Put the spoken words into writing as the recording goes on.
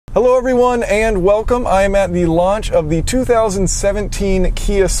Hello everyone and welcome. I am at the launch of the 2017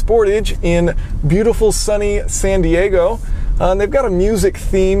 Kia Sportage in beautiful sunny San Diego. They've got a music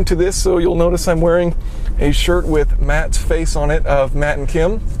theme to this, so you'll notice I'm wearing a shirt with Matt's face on it of Matt and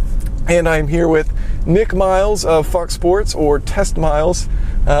Kim. And I'm here with Nick Miles of Fox Sports, or Test Miles.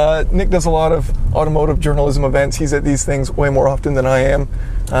 Nick does a lot of automotive journalism events. He's at these things way more often than I am.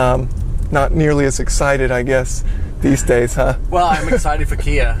 Not nearly as excited, I guess, these days, huh? Well, I'm excited for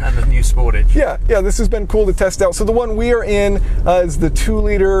Kia and the new Sportage. Yeah, this has been cool to test out. So the one we are in is the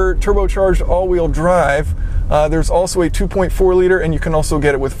 2-liter turbocharged all-wheel drive. There's also a 2.4 liter, and you can also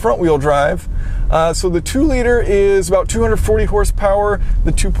get it with front-wheel drive. So the 2-liter is about 240 horsepower.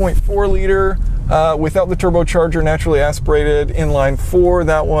 The 2.4 liter, without the turbocharger, naturally aspirated, inline 4,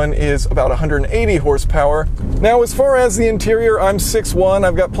 that one is about 180 horsepower. Now, as far as the interior, I'm 6'1".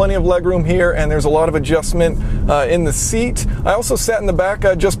 I've got plenty of legroom here, and there's a lot of adjustment in the seat. I also sat in the back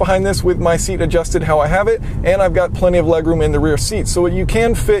just behind this with my seat adjusted how I have it, and I've got plenty of legroom in the rear seat. So you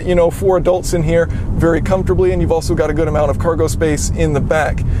can fit, 4 adults in here very comfortably, and you've also got a good amount of cargo space in the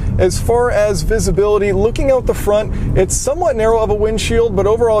back. As far as visibility, looking out the front, it's somewhat narrow of a windshield, but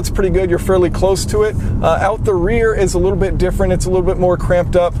overall it's pretty good. You're fairly close to it. Out the rear is a little bit different. It's a little bit more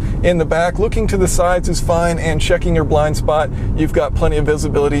cramped up in the back. Looking to the sides is fine, and checking your blind spot, you've got plenty of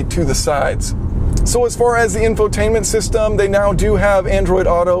visibility to the sides. So as far as the infotainment system, they now do have Android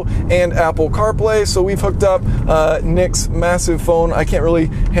Auto and Apple CarPlay. So we've hooked up Nick's massive phone. I can't really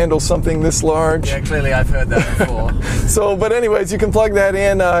handle something this large. Yeah, clearly I've heard that before. But anyways, you can plug that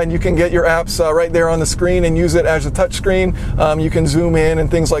in and you can get your apps right there on the screen and use it as a touch screen. You can zoom in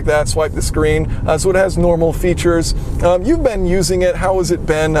and things like that, swipe the screen. So it has normal features. You've been using it. How has it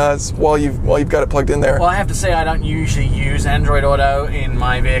been while you've got it plugged in there? Well, I have to say I don't usually use Android Auto in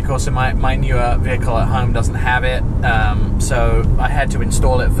my vehicle, so my newer vehicle at home doesn't have it, so I had to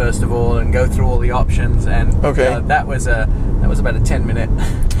install it first of all and go through all the options, and that was about a 10-minute.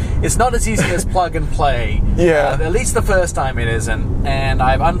 It's not as easy as plug and play. Yeah. At least the first time it isn't, and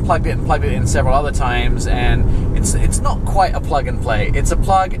I've unplugged it and plugged it in several other times, and it's not quite a plug and play. It's a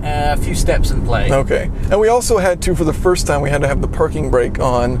plug, a few steps and play. Okay. And we also had to, for the first time, we had to have the parking brake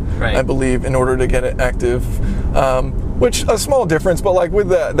on, right, I believe, in order to get it active. Which, a small difference, but like with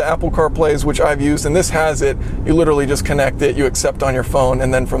the Apple CarPlays, which I've used, and this has it, you literally just connect it, you accept on your phone,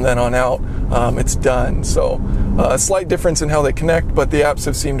 and then from then on out, it's done. So a slight difference in how they connect, but the apps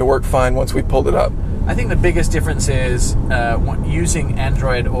have seemed to work fine once we pulled it up. I think the biggest difference is using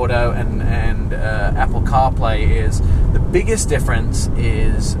Android Auto and Apple CarPlay is, the biggest difference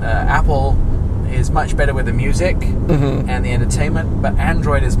is Apple is much better with the music and the entertainment, but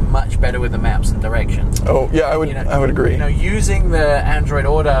Android is much better with the maps and directions. Oh yeah, I would agree. Using the Android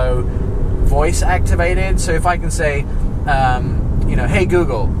Auto voice activated, so if I can say, hey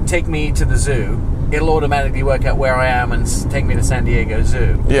Google, take me to the zoo, it'll automatically work out where I am and take me to San Diego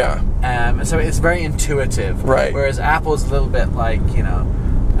Zoo. Yeah. So it's very intuitive. Right. Whereas Apple's a little bit like,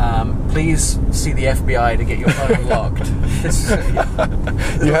 please see the FBI to get your phone unlocked.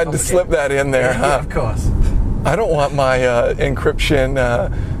 You had to slip that in there, huh? Yeah, of course. I don't want my encryption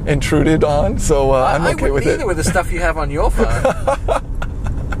intruded on, so I'm okay with it. Either with the stuff you have on your phone.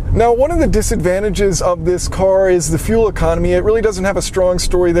 Now, one of the disadvantages of this car is the fuel economy. It really doesn't have a strong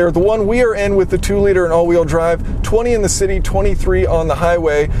story there. The one we are in with the 2-liter and all-wheel drive, 20 in the city, 23 on the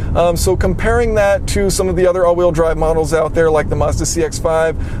highway. So comparing that to some of the other all-wheel drive models out there, like the Mazda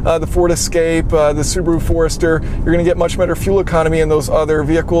CX-5, the Ford Escape, the Subaru Forester, you're going to get much better fuel economy in those other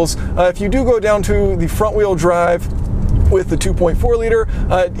vehicles. If you do go down to the front-wheel drive, with the 2.4 liter,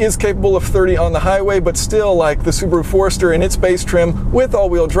 it is capable of 30 on the highway, but still, like the Subaru Forester in its base trim with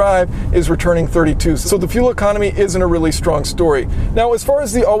all-wheel drive, is returning 32. So the fuel economy isn't a really strong story. Now, as far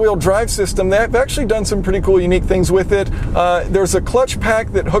as the all-wheel drive system, they've actually done some pretty cool, unique things with it. There's a clutch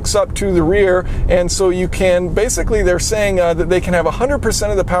pack that hooks up to the rear, and so you can, basically they're saying that they can have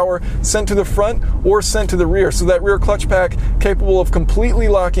 100% of the power sent to the front or sent to the rear. So that rear clutch pack capable of completely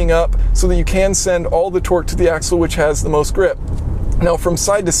locking up so that you can send all the torque to the axle, which has the most grip. Now, from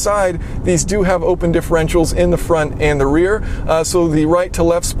side to side, these do have open differentials in the front and the rear. So the right to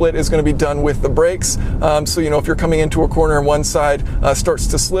left split is going to be done with the brakes. So, if you're coming into a corner and one side starts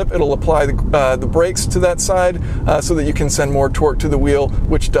to slip, it'll apply the brakes to that side so that you can send more torque to the wheel,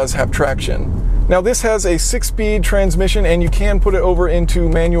 which does have traction. Now this has a 6-speed transmission, and you can put it over into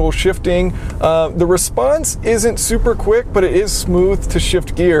manual shifting. The response isn't super quick, but it is smooth to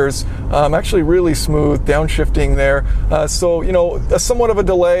shift gears. Actually really smooth downshifting there. So, you know, somewhat of a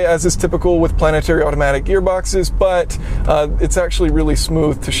delay, as is typical with planetary automatic gearboxes, but it's actually really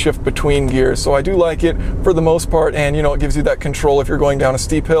smooth to shift between gears. So I do like it for the most part, and you know, it gives you that control if you're going down a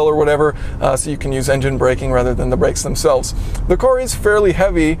steep hill or whatever, so you can use engine braking rather than the brakes themselves. The car is fairly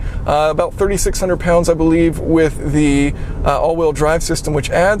heavy, about 3,600 pounds, I believe, with the all-wheel drive system,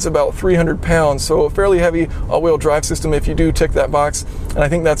 which adds about 300 pounds. So a fairly heavy all-wheel drive system if you do tick that box. And I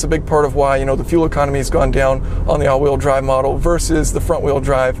think that's a big part of why, you know, the fuel economy has gone down on the all-wheel drive model versus the front-wheel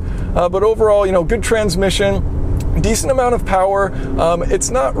drive. But overall, you know, good transmission. Decent amount of power. It's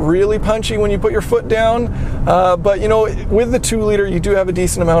not really punchy when you put your foot down, but you know, with the 2-liter, you do have a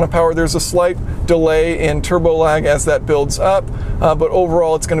decent amount of power. There's a slight delay in turbo lag as that builds up, but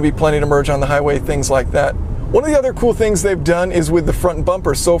overall, it's going to be plenty to merge on the highway, things like that. One of the other cool things they've done is with the front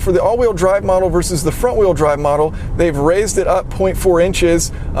bumper. So for the all-wheel drive model versus the front-wheel drive model, they've raised it up 0.4 inches,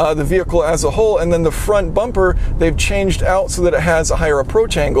 the vehicle as a whole, and then the front bumper, they've changed out so that it has a higher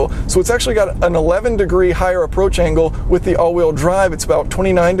approach angle. So it's actually got an 11-degree higher approach angle with the all-wheel drive. It's about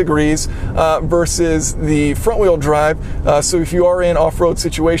 29 degrees versus the front-wheel drive. So if you are in off-road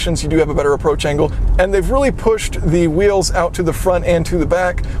situations, you do have a better approach angle. And they've really pushed the wheels out to the front and to the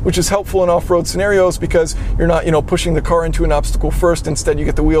back, which is helpful in off-road scenarios because you're not, you know, pushing the car into an obstacle first. Instead, you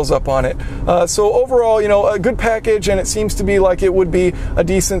get the wheels up on it. So overall, you know, a good package, and it seems to be like it would be a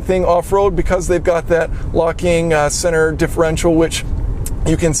decent thing off-road because they've got that locking center differential, which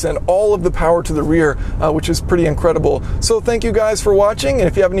you can send all of the power to the rear, which is pretty incredible. So thank you guys for watching, and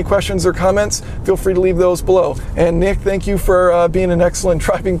if you have any questions or comments, feel free to leave those below. And Nick, thank you for being an excellent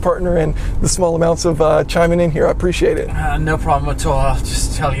driving partner and the small amounts of chiming in here. I appreciate it. No problem at all. I'll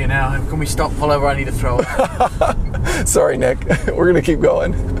just tell you now. Can we stop? Pull over. I need to throw it. Sorry, Nick. We're going to keep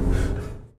going.